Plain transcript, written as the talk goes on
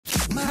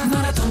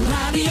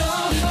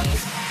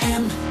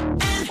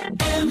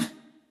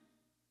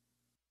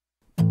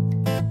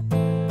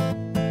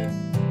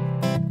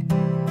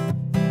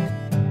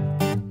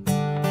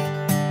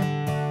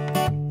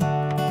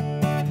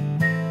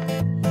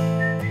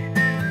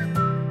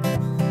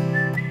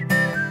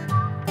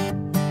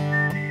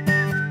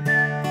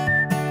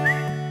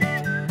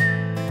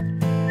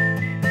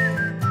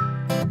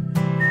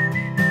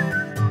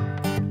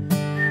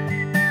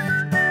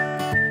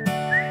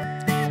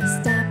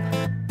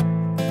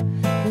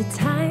a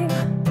time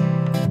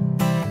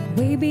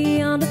way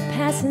beyond the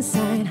passing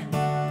sign.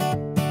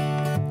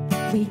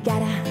 We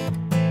got a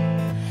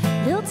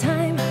little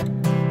time,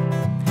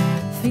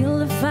 feel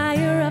the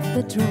fire of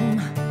the drum.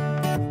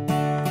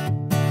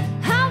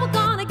 How we're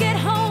gonna get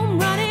home,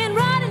 running,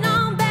 running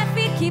on bare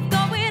feet, keep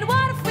going.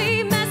 What if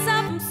we mess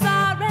up? I'm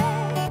sorry.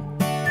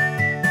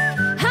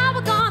 How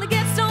we're gonna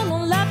get stoned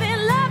on loving,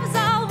 love is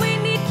all we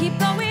need. Keep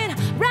going,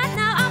 right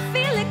now I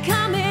feel it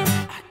coming.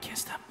 I can't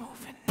stop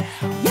moving now.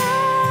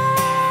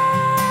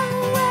 Young,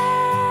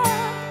 wild,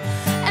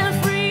 and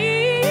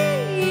free.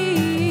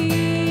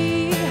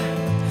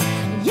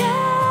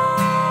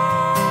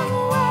 Young,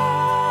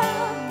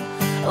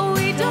 wild,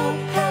 we don't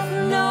have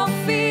no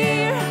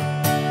fear,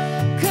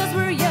 'cause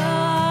we're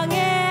young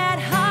at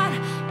heart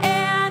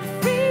and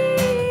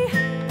free.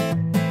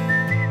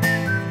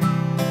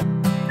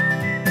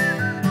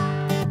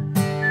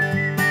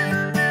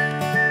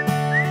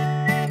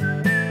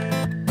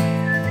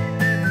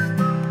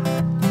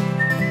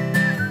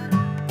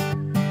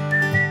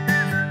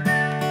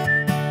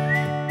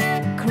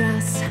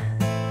 Cross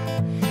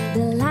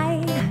the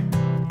line,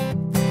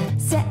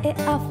 set it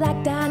off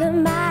like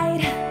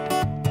dynamite.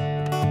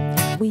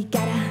 We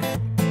got a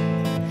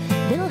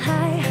little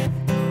high,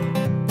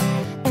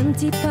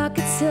 empty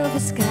pocket, silver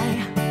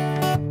sky.